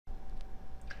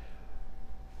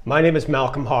My name is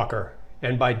Malcolm Hawker,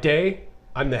 and by day,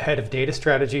 I'm the head of data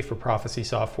strategy for Prophecy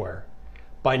Software.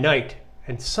 By night,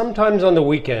 and sometimes on the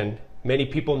weekend, many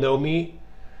people know me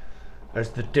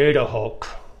as the Data Hulk.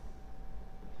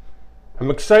 I'm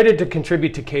excited to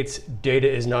contribute to Kate's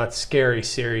Data is Not Scary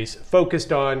series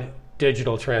focused on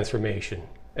digital transformation.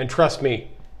 And trust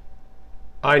me,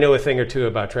 I know a thing or two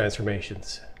about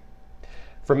transformations.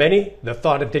 For many, the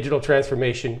thought of digital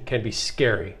transformation can be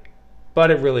scary,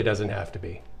 but it really doesn't have to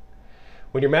be.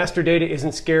 When your master data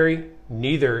isn't scary,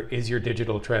 neither is your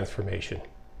digital transformation.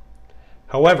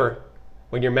 However,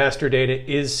 when your master data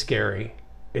is scary,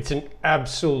 it's an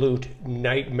absolute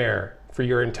nightmare for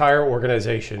your entire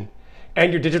organization,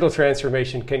 and your digital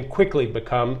transformation can quickly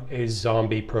become a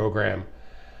zombie program.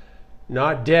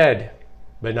 Not dead,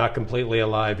 but not completely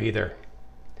alive either.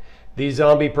 These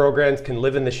zombie programs can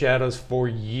live in the shadows for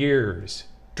years,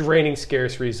 draining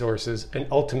scarce resources and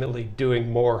ultimately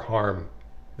doing more harm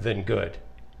than good.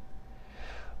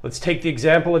 Let's take the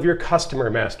example of your customer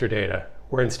master data,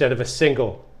 where instead of a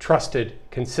single, trusted,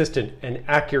 consistent, and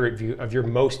accurate view of your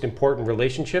most important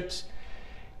relationships,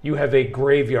 you have a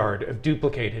graveyard of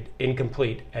duplicated,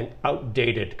 incomplete, and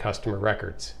outdated customer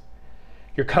records.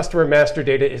 Your customer master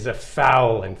data is a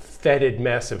foul and fetid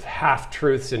mess of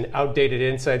half-truths and outdated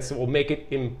insights that will make it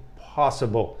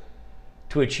impossible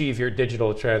to achieve your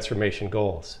digital transformation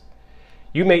goals.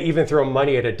 You may even throw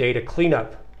money at a data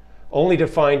cleanup, only to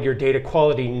find your data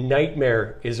quality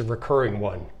nightmare is a recurring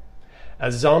one.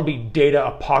 A zombie data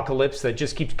apocalypse that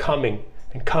just keeps coming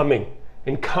and coming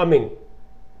and coming,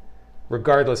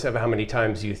 regardless of how many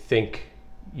times you think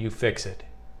you fix it.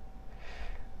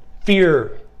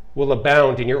 Fear will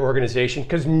abound in your organization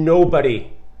because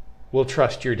nobody will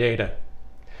trust your data.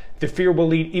 The fear will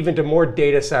lead even to more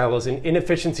data silos, and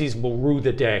inefficiencies will rue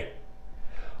the day.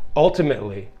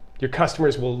 Ultimately, your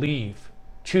customers will leave,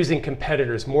 choosing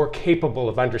competitors more capable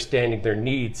of understanding their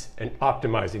needs and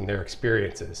optimizing their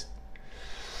experiences.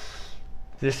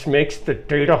 This makes the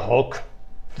Data Hulk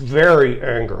very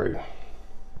angry.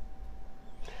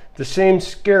 The same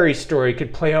scary story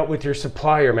could play out with your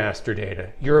supplier master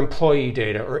data, your employee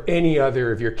data, or any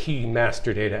other of your key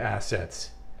master data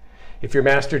assets. If your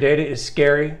master data is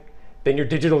scary, then your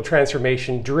digital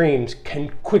transformation dreams can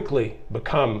quickly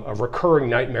become a recurring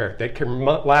nightmare that can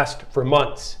last for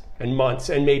months and months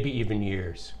and maybe even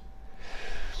years.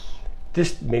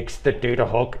 This makes the Data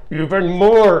Hulk even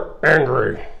more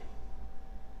angry.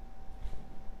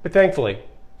 But thankfully,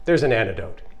 there's an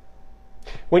antidote.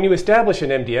 When you establish an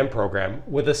MDM program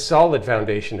with a solid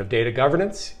foundation of data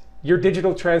governance, your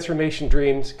digital transformation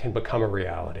dreams can become a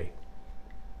reality.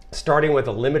 Starting with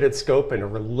a limited scope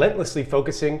and relentlessly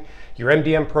focusing your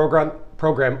MDM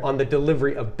program on the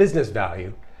delivery of business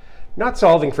value, not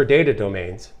solving for data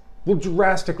domains, will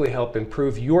drastically help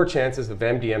improve your chances of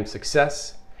MDM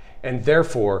success and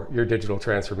therefore your digital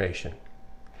transformation.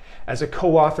 As a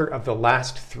co-author of the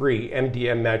last 3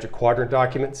 MDM Magic Quadrant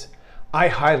documents, I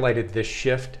highlighted this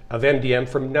shift of MDM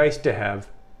from nice to have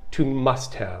to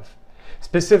must have,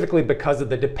 specifically because of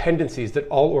the dependencies that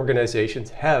all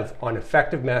organizations have on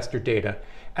effective master data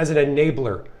as an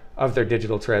enabler of their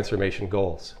digital transformation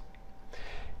goals.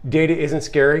 Data isn't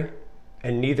scary,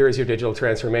 and neither is your digital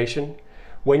transformation,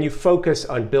 when you focus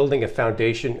on building a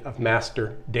foundation of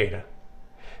master data.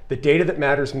 The data that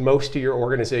matters most to your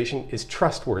organization is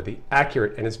trustworthy,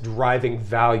 accurate, and is driving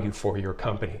value for your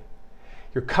company.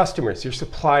 Your customers, your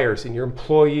suppliers, and your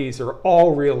employees are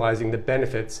all realizing the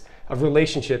benefits of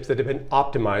relationships that have been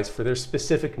optimized for their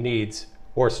specific needs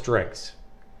or strengths.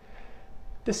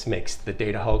 This makes the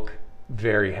Data Hulk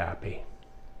very happy.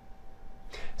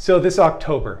 So this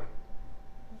October,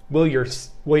 will your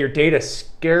data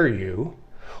scare you,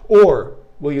 or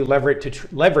will you leverage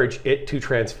it to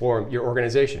transform your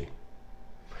organization?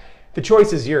 The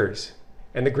choice is yours.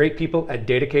 And the great people at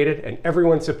DATAcated and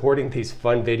everyone supporting these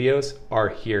fun videos are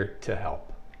here to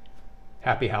help.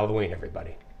 Happy Halloween,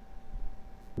 everybody.